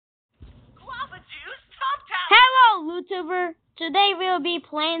YouTuber. Today we'll be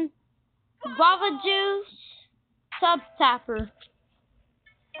playing Guava Juice Tub Tapper.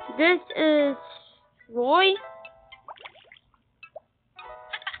 This is Roy.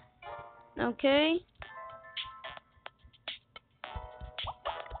 Okay.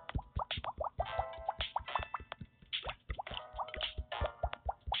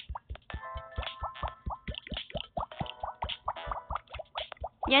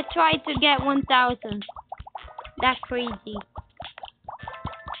 Yeah, try to get 1,000. That's crazy.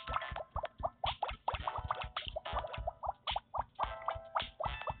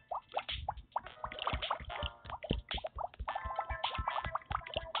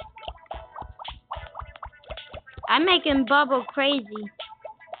 I'm making Bubble crazy. Good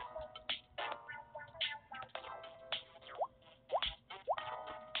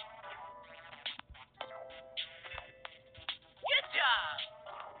job.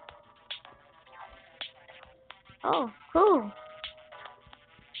 Oh, cool.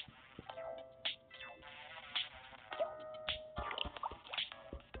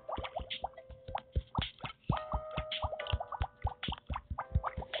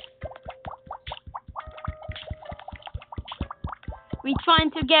 We're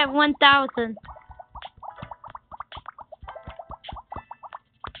trying to get 1,000.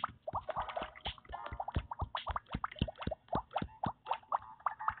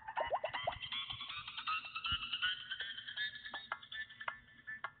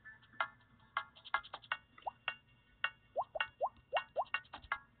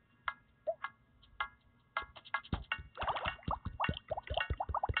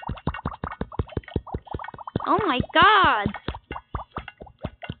 Oh my God!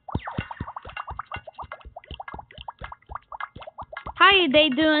 How are they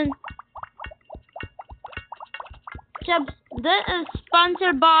doing? This is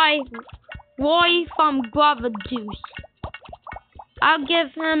sponsored by Roy from Guava Juice. I'll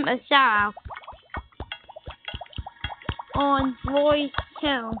give him a shout out on Roy's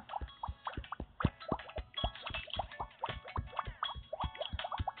channel.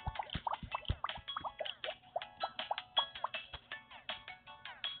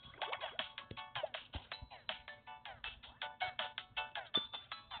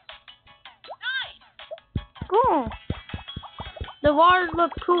 Cool. The water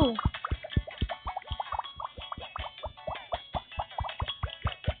looks cool.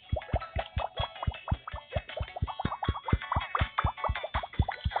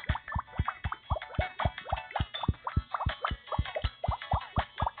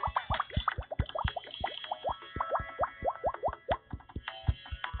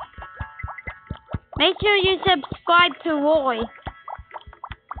 Make sure you subscribe to Roy.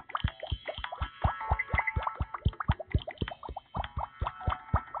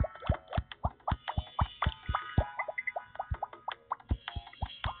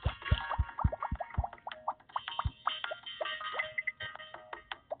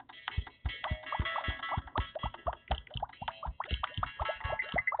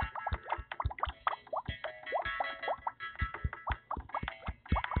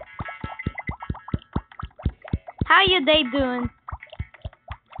 How you they doing?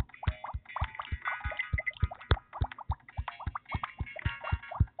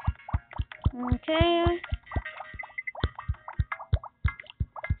 Okay.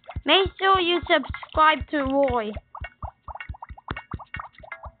 Make sure you subscribe to Roy.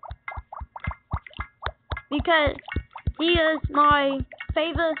 Because he is my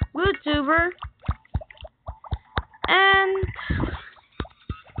favorite YouTuber. And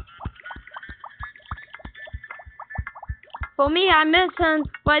for me, I miss him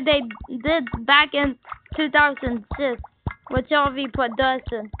what they did back in 2006 with Harvey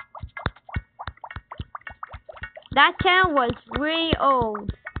Production. That channel was really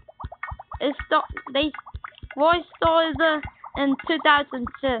old. Roy started in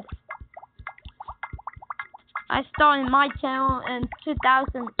 2006. I started my channel in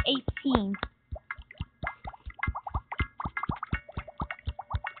 2018.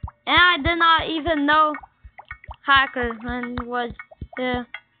 And I did not even know Hacker and was there.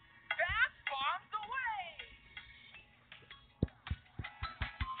 Fast bombs away.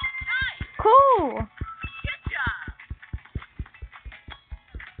 Nice. Cool. Good job.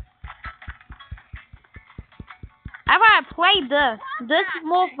 I want to play this. This is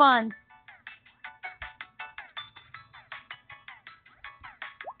more fun.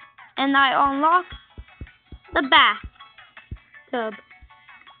 And I unlock the bathtub.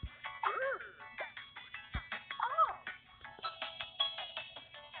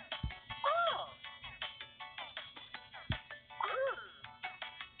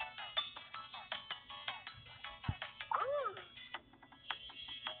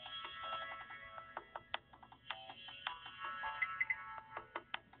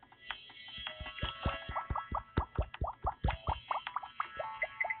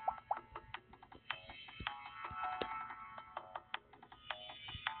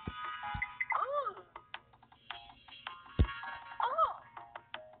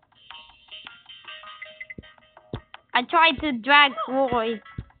 I tried to drag Roy.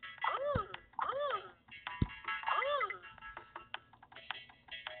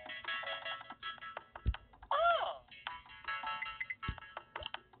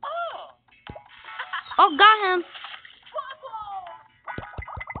 Oh, got him.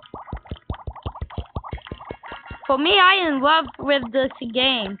 For me, I in love with this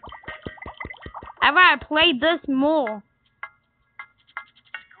game. I want to play this more.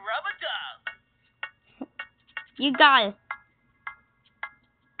 You got it.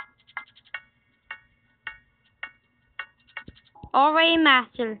 Already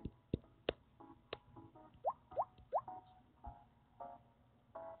mastered.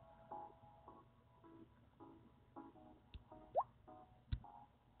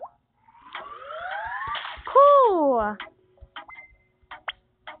 Cool.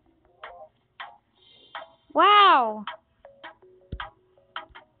 Wow.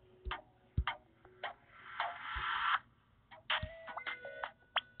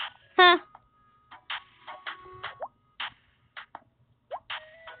 Huh.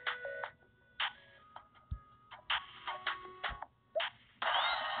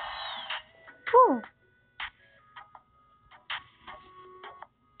 Cool.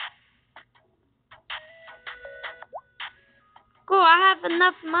 Cool, I have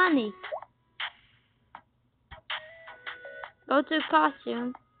enough money. Go to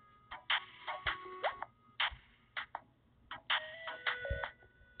costume.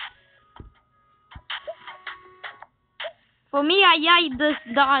 For me, I like this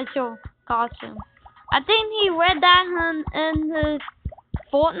dinosaur costume. I think he read that in his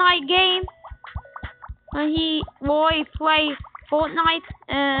Fortnite game. When Roy played Fortnite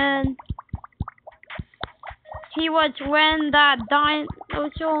and he was wearing that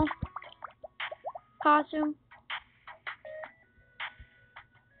dinosaur costume.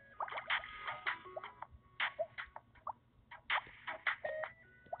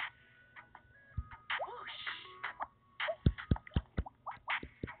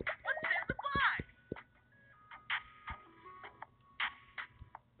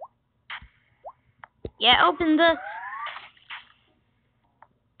 Yeah, open this.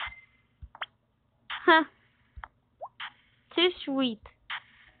 Huh. Too sweet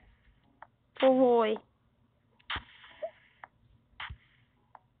for Roy.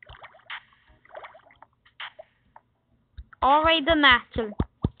 Already the master.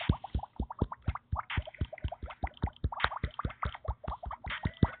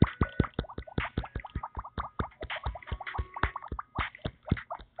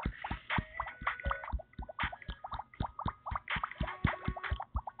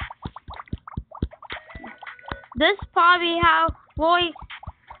 This is probably how Roy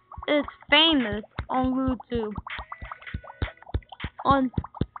is famous on YouTube. On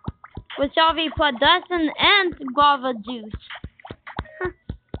with Javi production and guava juice.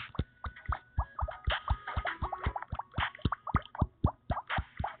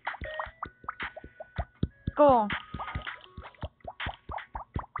 Cool.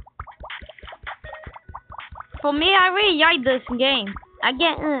 For me, I really like this game. I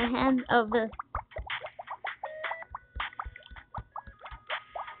get in the hand of this.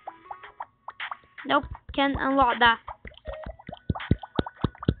 Nope, can't unlock that.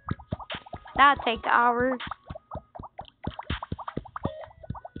 That'll take hours.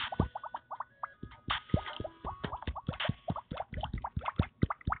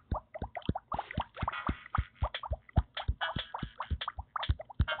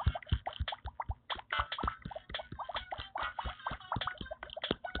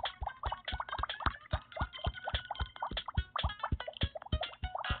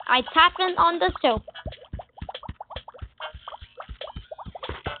 I tap in on the soap.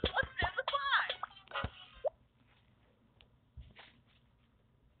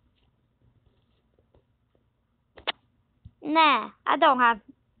 Nah, I don't have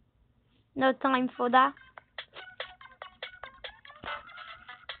no time for that.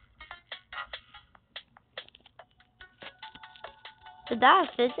 Did that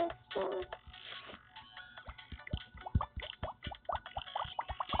physics?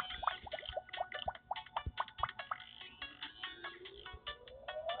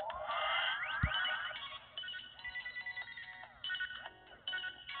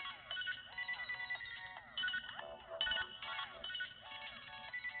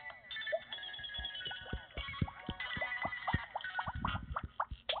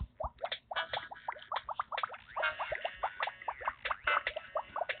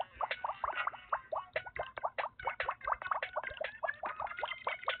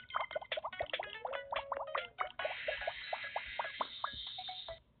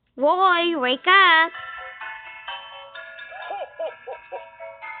 Roy, wake up!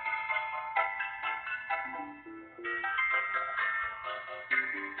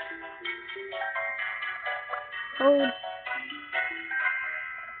 code.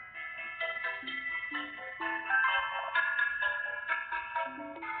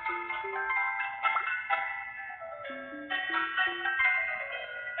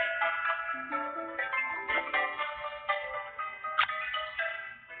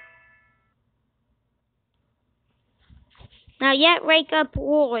 Now yet wake up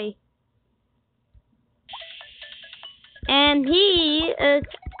Roy. And he is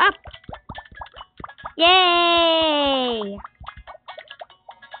up. Yay!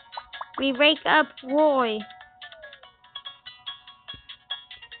 We wake up Roy.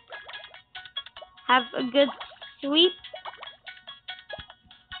 Have a good sleep.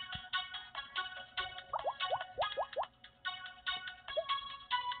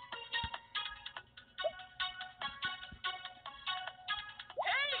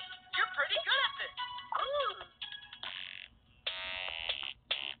 Hey, you're pretty good at this. Ooh.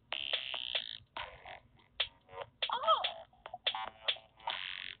 Oh.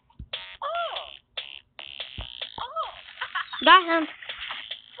 Oh. Oh. Got him.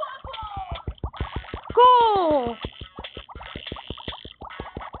 Cool.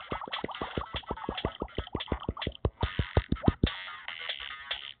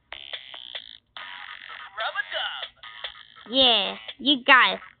 Rub-a-dub. Yeah, you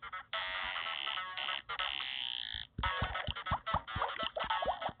got it.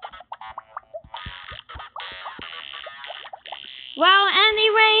 Well,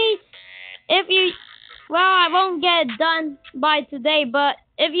 anyways, I won't get it done by today, but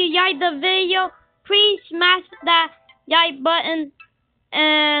if you like the video, please smash that like button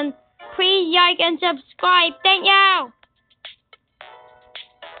and please like and subscribe. Thank you.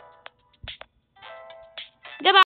 Goodbye.